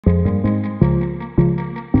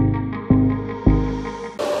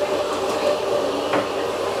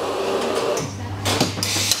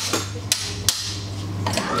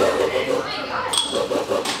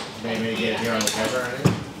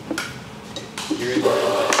You're in.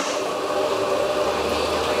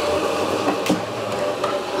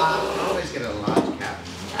 I always get a large cap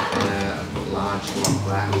and a large long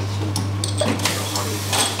glass.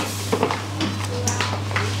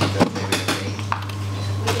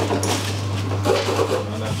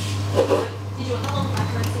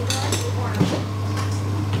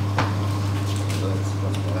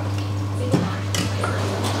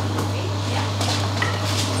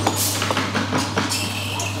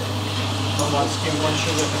 Skim one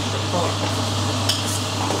sugar for color.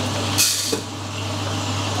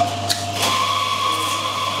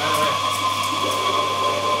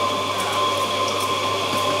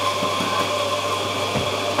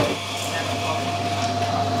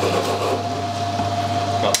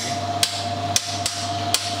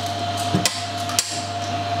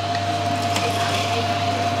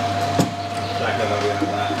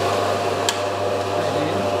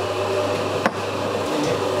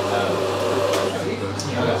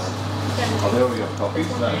 Copies?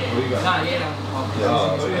 No, what do you got? No, yeah, no.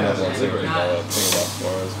 Yeah, that's a really thing about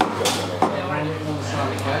Flores.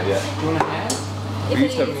 Yeah. You want to add? We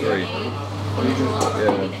used to have 3. Yeah,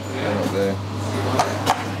 one up there.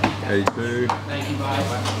 82. Thank you, bye.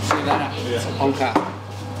 See that? It's a honka.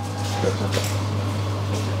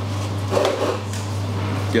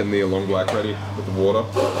 Getting the long black ready with the water.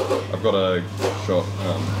 I've got a shot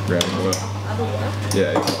groundwater.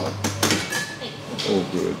 Yeah, all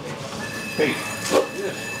good. Pete.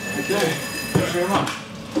 Okay. Thanks very much.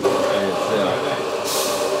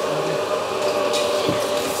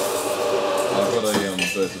 I've got a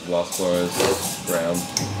versus Las Flores ground.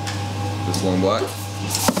 This long black.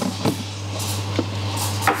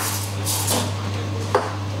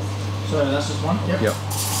 So that's just one? Yep.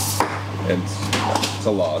 And it's a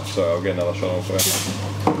large, so I'll get another shot on for you.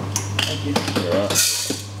 Thank you. You're right.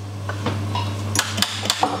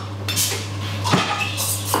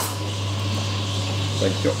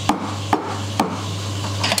 Thank you.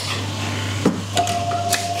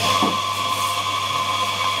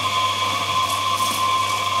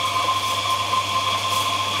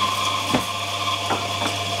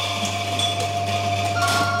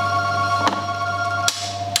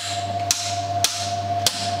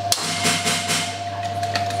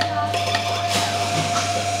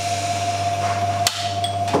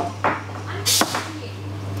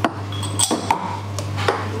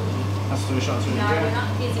 That's 3 shots. Really good. We're not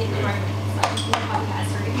busy in the market, so we're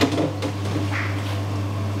podcast already.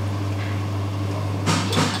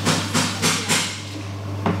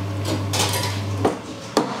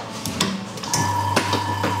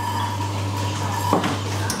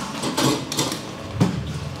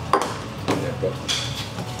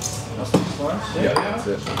 Yeah, that's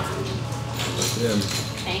it. Yeah.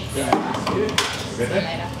 Thanks. Good. See you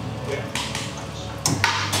later.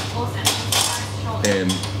 Awesome.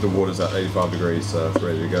 And the water's at 85 degrees, so it's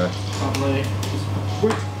ready to go. Lovely.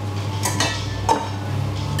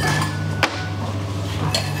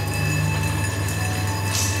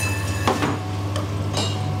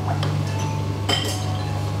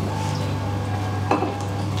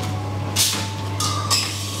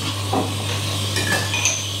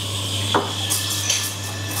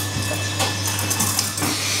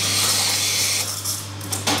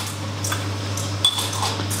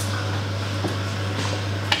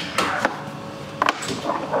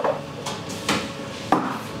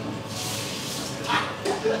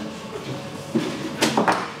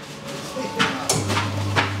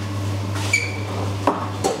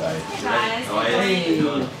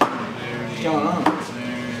 What's going on?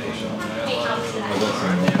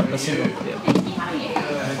 Let's see.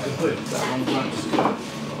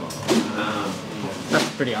 That's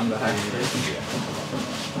pretty under.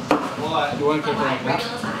 You want to keep it like that?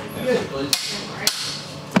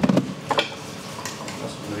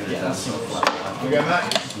 Yeah, that's so flat. You got that?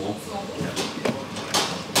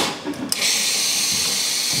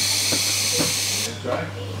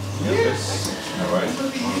 Yes. All right.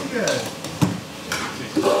 Good.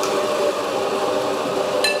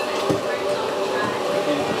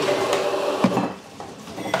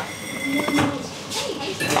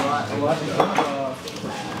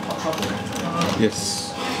 Yes.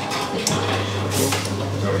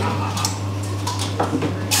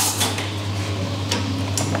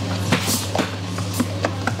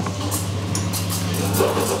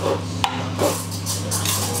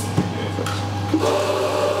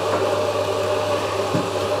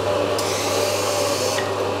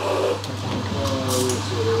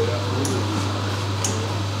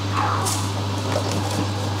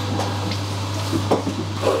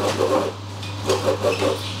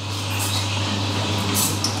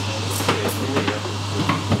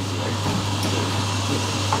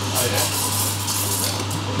 Okay.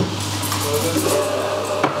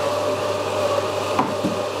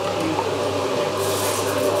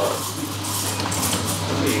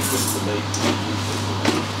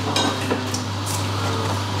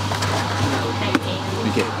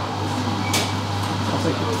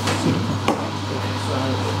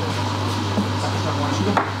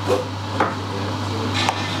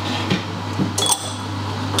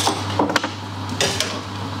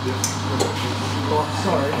 Oh,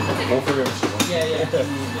 sorry. All three of us. Yeah,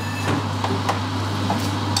 yeah.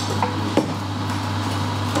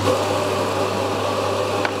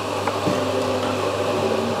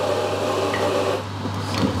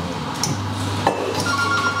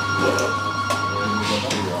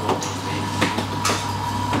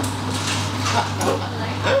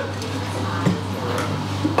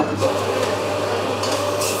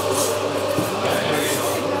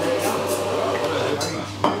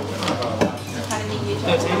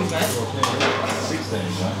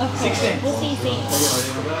 We'll see you soon.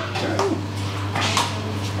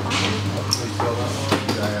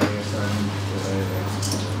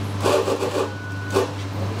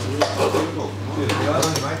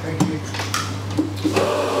 Thank you.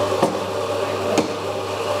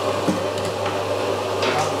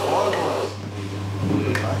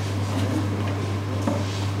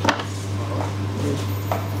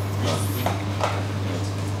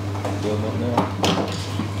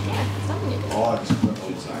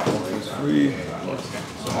 Three.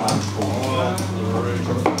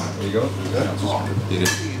 There you go. Did it.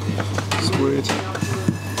 Sweet.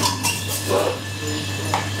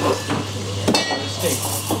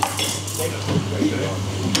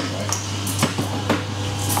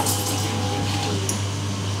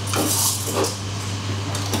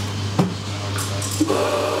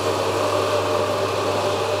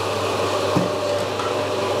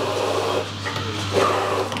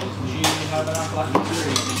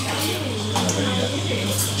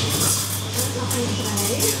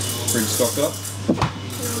 Pretty stocked up.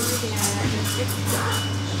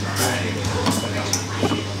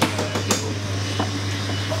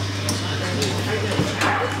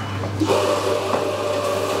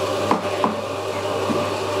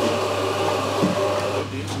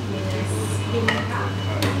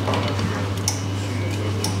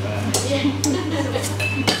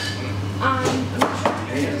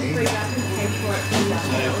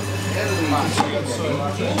 So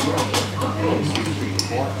these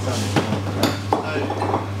four.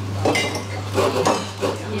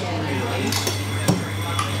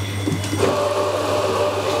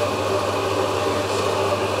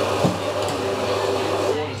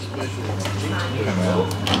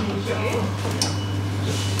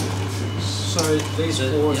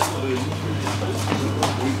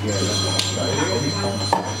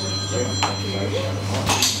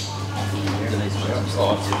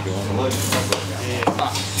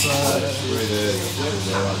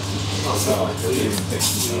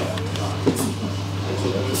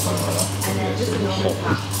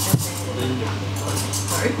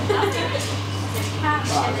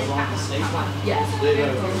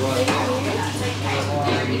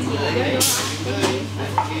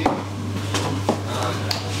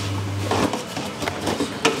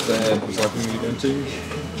 Sad recycling you going to?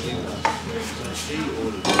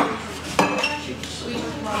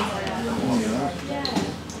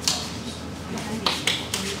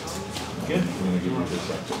 Good. I'm going to give you this.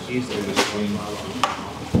 Easily between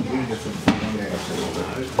two different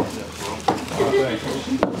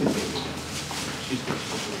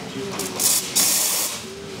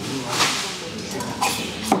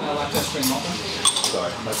Like this spring mocha.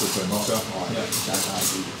 Sorry, that's the twin mocha.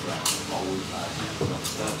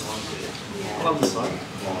 I love the side.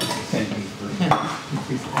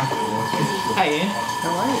 Hey Ian.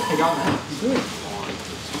 How are you? How you going, man? Good.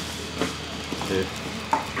 Yeah.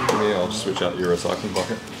 For me, I'll just switch out your recycling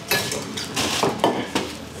bucket.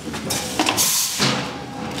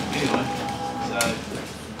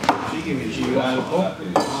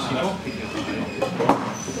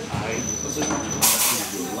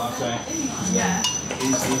 Yeah.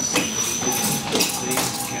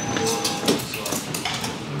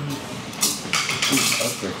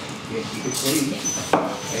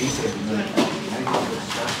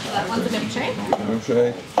 That one's a milkshake.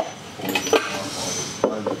 Milkshake.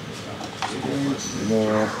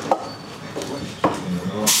 More.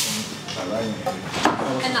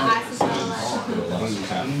 And the ice is well.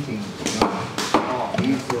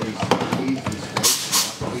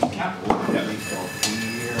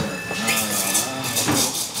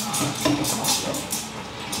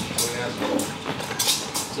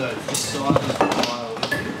 So this side is the pile.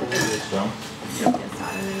 Well, This side.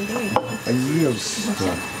 and then doing it. Are you stuck?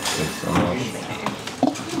 So much.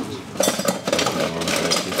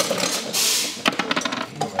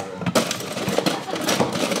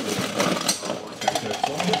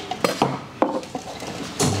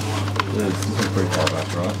 This is pretty far back,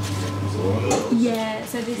 right? Yeah,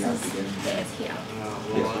 so this is theirs here.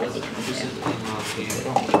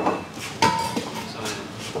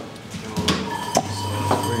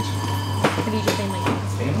 Have you just been like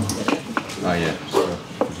experienced with it? Oh yeah.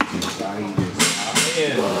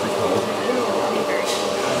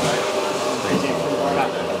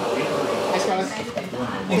 Thanks, guys.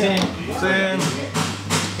 Sam.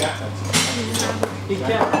 Big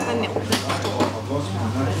cat.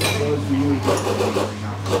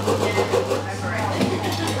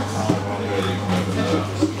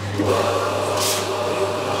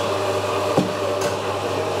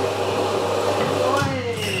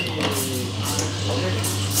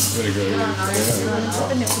 Really good.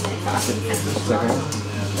 Second.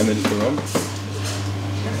 And then just the rum.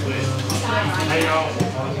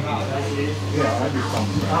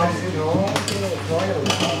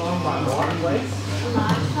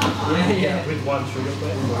 Yeah. With one sugar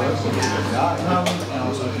plate.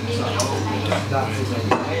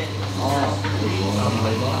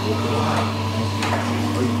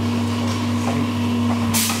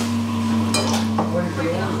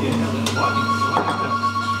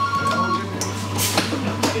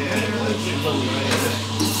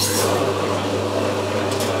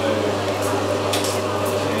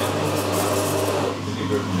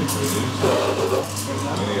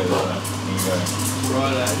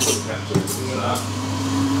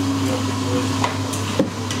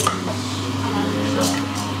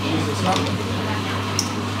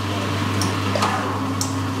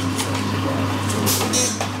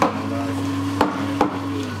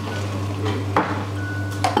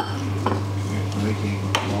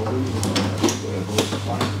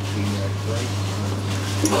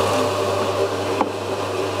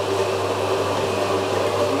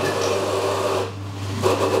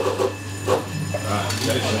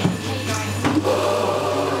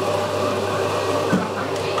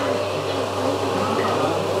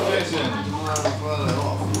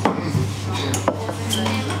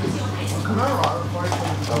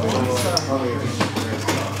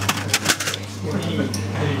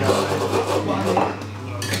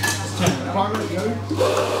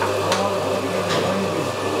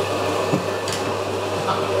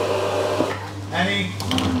 Annie?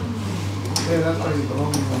 Yeah, that's where you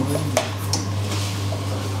belong in the room.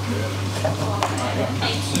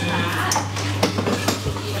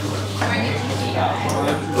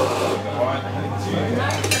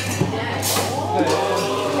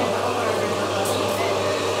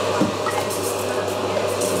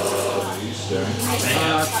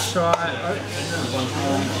 Try.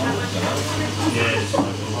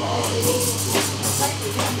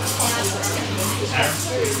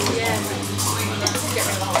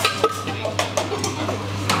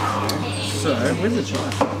 So, where's the chai?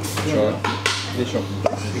 Try. Yeah, sure.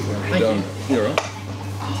 Thank you. You're right.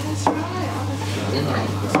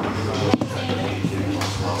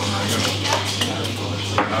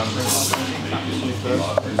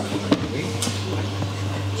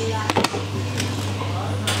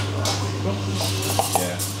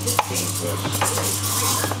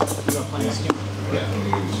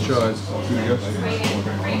 Tries. Here you go.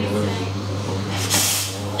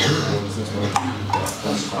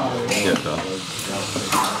 Yeah, done.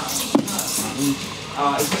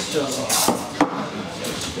 Is this just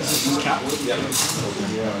catwood? Yeah.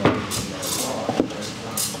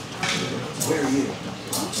 Where are you?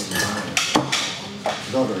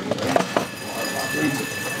 Daughter, right?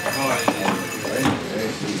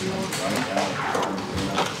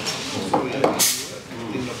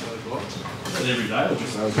 Every day or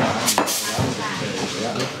just That's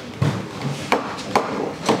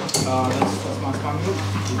my family.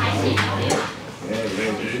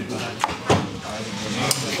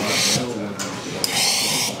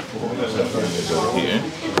 Here.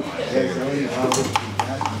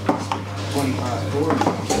 25 doors.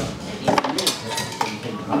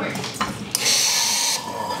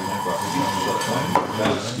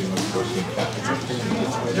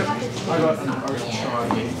 I got try.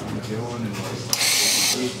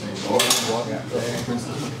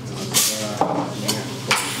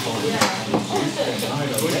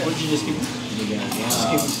 What did you just give me?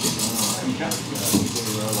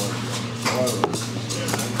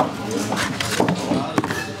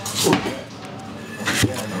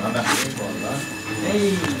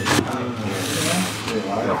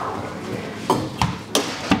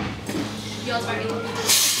 Yours ready?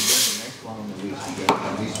 Next one on the list, you got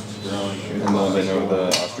And then they know where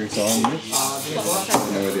the Artisti sign is. They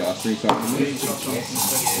know where the Artisti sign is.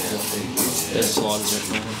 There's sliders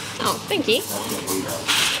there. Oh, thank you.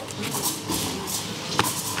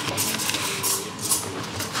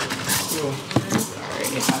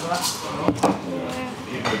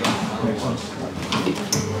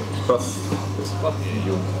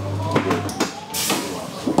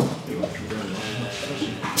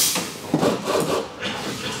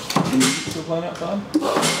 Are you still playing outside?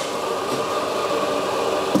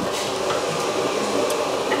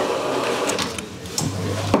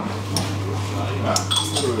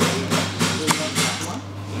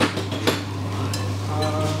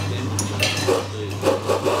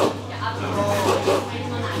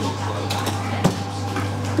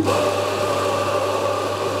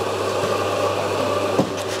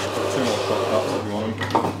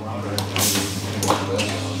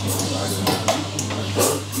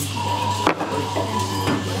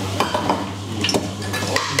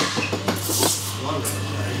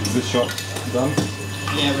 Is this shot done?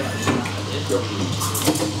 Yeah, we're not using that.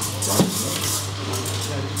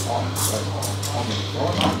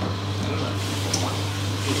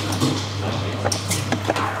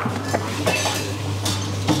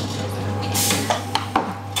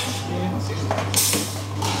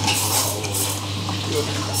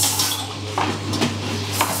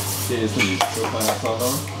 Cheers, please. Still playing outside,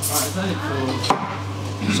 Lauren?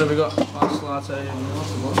 So we got ice latte and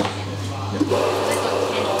what?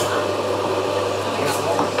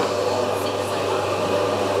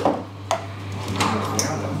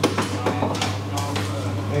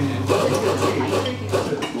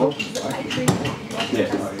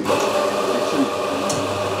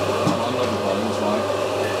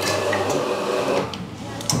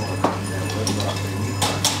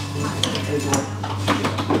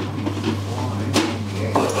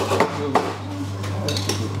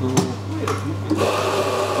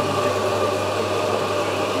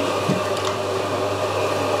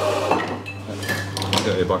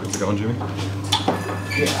 Yeah, your buckets are going, Jimmy.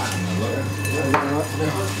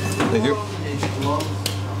 Thank you.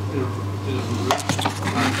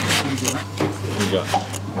 What you got?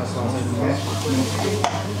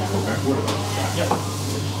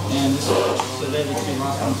 And this, so they're the two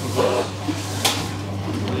last ones.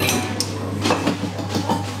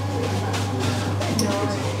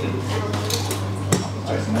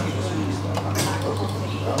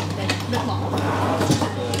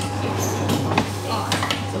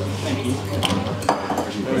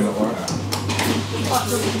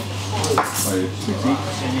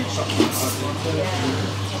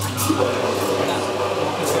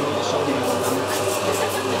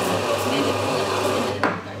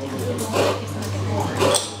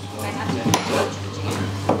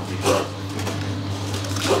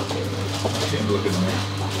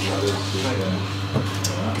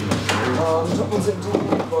 The top one's empty, the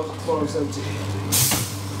bottom's empty.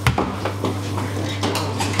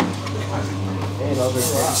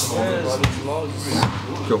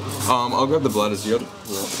 Cool. I'll grab the bladders. You got it?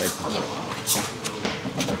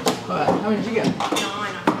 Alright, how many did you get?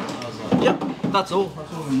 9. Yep, that's all.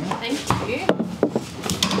 That's all in there. Thank you.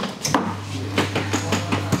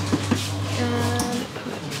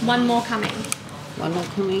 One more coming. One more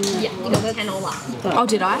coming. Yeah, you got 10 all up. Oh,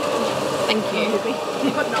 did I? Thank you.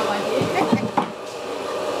 You've got no idea.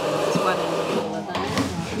 There's one in the middle of that.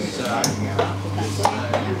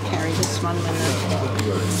 And carry this one when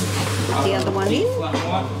the other one in.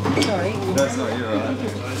 Sorry. That's not you, right?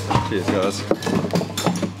 Cheers, guys.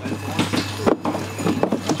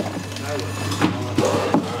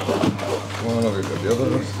 One over got the other.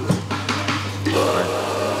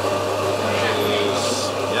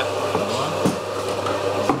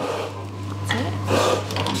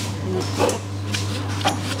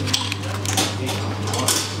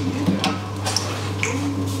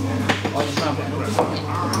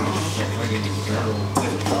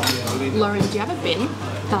 Lauren, do you have a bin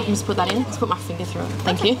that I can just put that in? Just put my finger through it.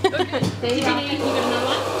 Thank you. Okay. There you go. You got another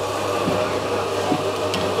one?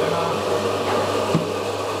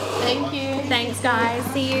 Thank you. Thanks, guys.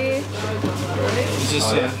 See you. Is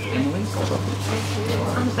this Emily?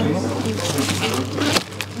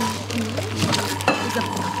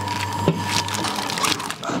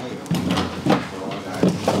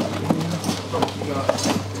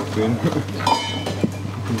 Bin.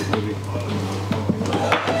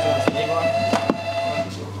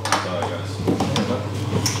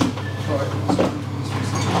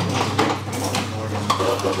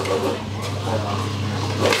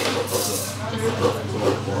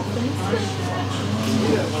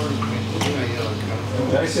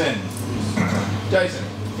 Jason,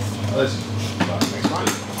 listen. Right, next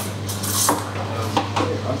one.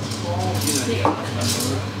 Yeah,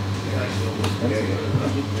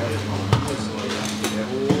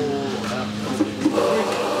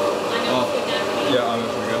 I'm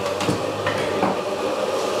pretty good.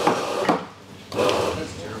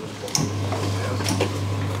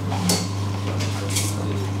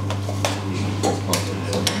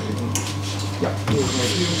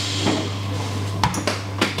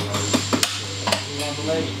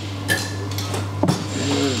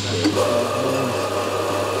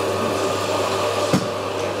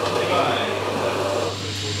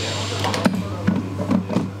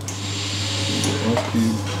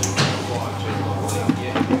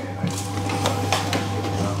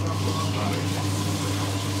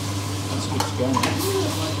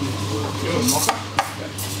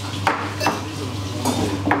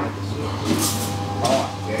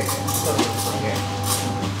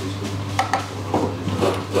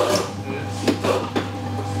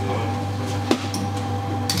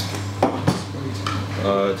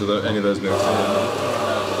 Do any of those notes?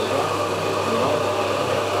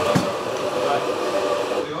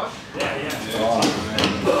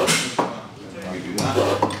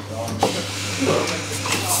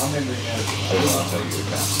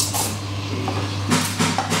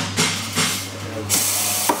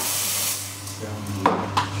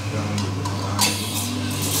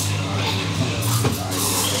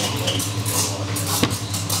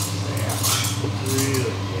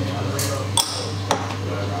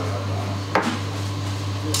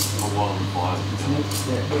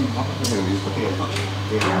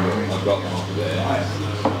 I've got them over there.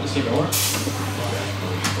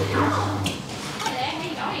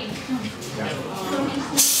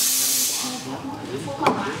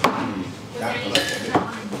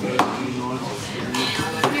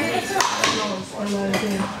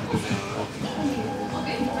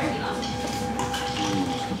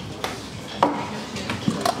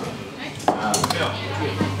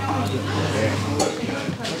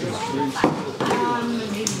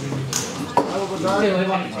 See you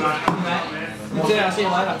later. I'll see you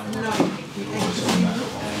later.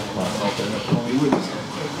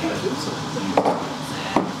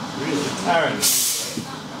 Aaron.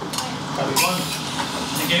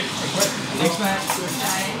 Thank you. Thanks, mate.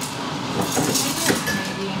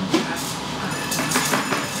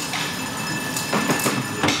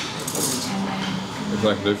 What can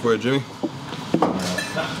I do for you, Jimmy?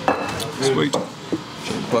 Sweet.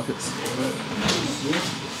 Check buckets.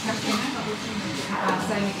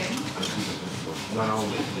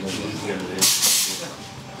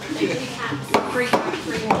 Free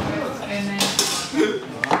water and then.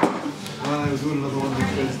 I was doing another one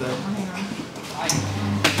because that.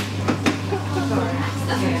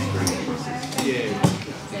 Yeah.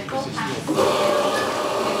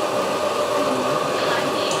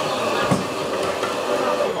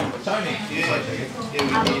 Tony.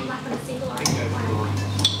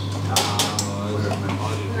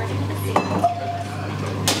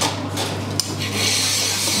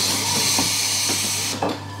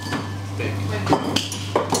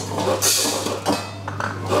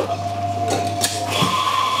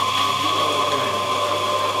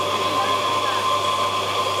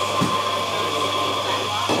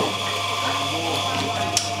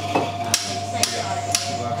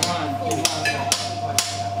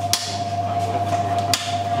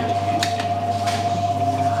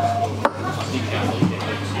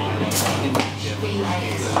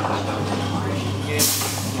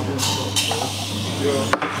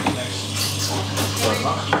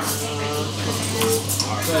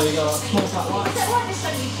 So you got small flat white.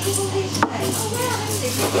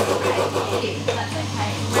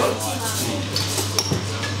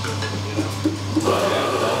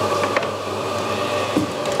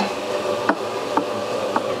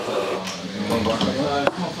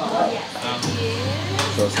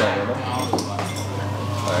 So it's not rubber.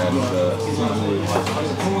 And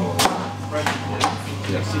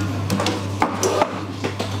yes.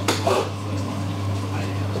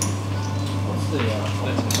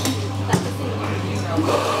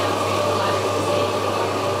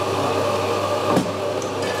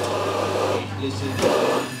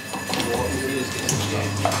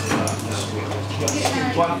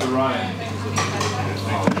 One to Ryan.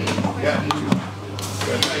 Yeah.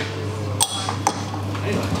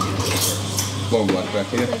 Long black back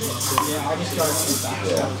here. Yeah, I'll just go back.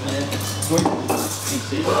 Yeah. Sweet.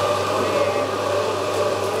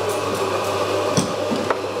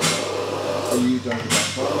 Are you done with that?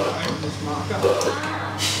 This marker?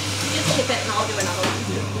 Just tip it and I'll do another one.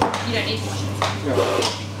 You don't need to wash it.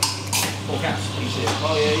 Four caps.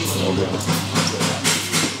 Oh yeah, you can. All good.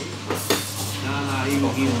 No, you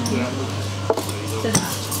can put up. So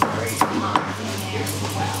that.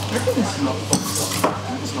 It's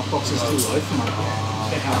not boxes too low for my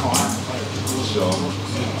how high. Sure.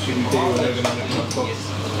 Should you do an ergonomic knockbox?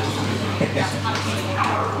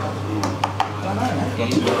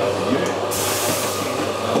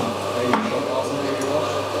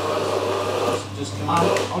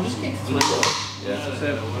 I'll just get 3. Yeah.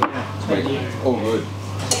 7. Yeah. Sweet. All good.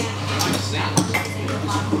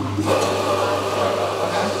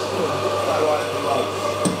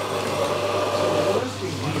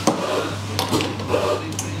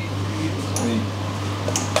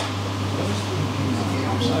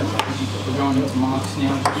 We're going into marks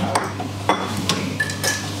now.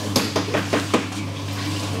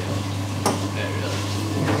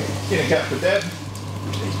 Get a cap for Deb.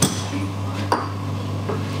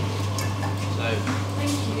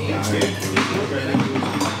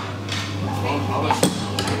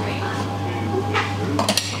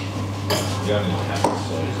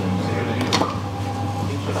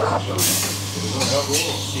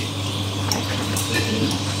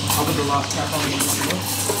 I'll put the last cap on.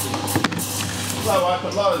 Low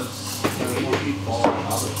open lows.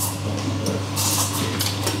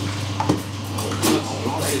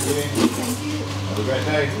 Have a great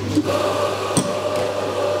day.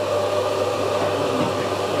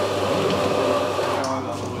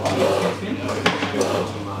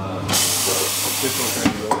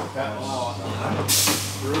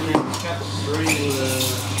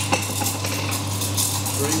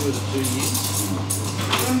 Three with 2 years.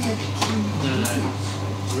 No.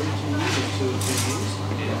 3 2 years or 2 or 2 years.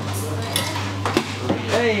 Yeah.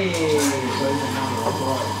 Hey.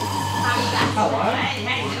 Hello. Hey,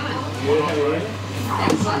 how you doing? Good. How are you?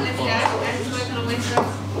 Let's go. Let's work on a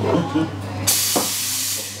Westeros.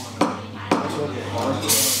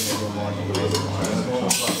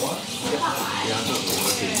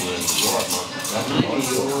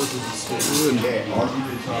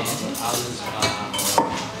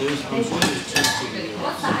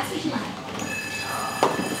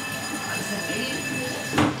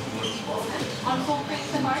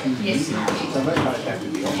 Yes.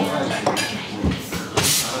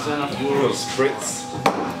 Little spritz.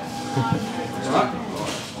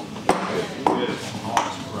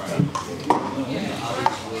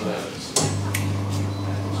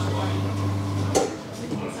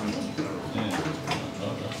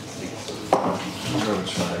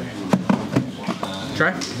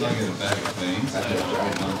 Try.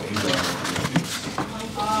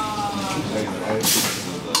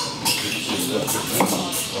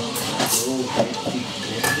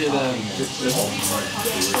 Do the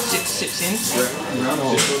 6 sips in. Put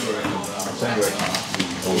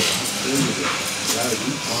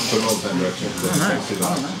them all the same direction. Sit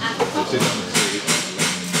on the seat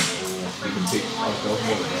you can pick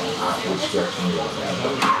which direction you want.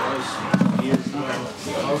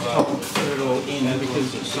 I'll put it all in because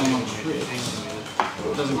it's so much rich.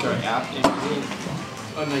 It doesn't go out.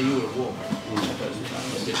 Oh no, you would walk.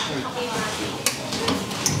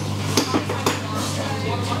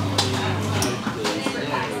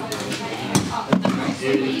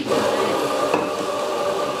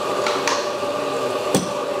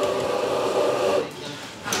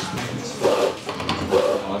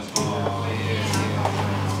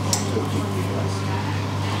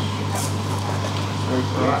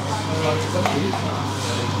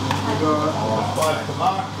 Five to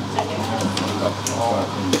mark.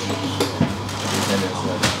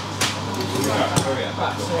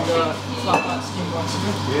 So you got flat white skin box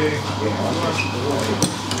here.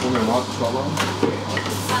 We're going to wipe the spotlight.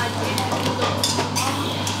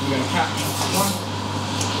 I'm going to catch one.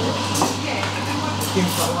 Skin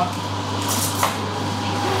flat white.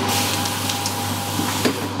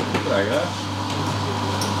 There you go.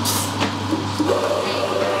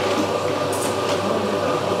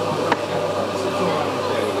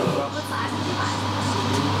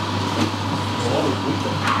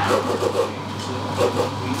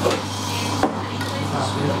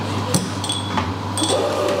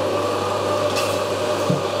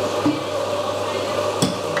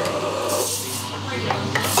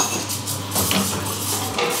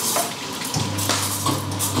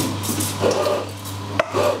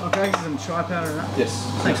 Okay, some chai powder in that. Yes.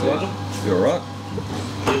 Thanks, Nigel. You alright?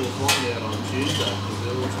 We'll find out on Tuesday because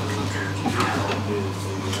they're all turning up on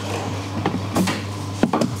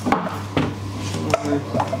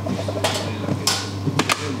Tuesday.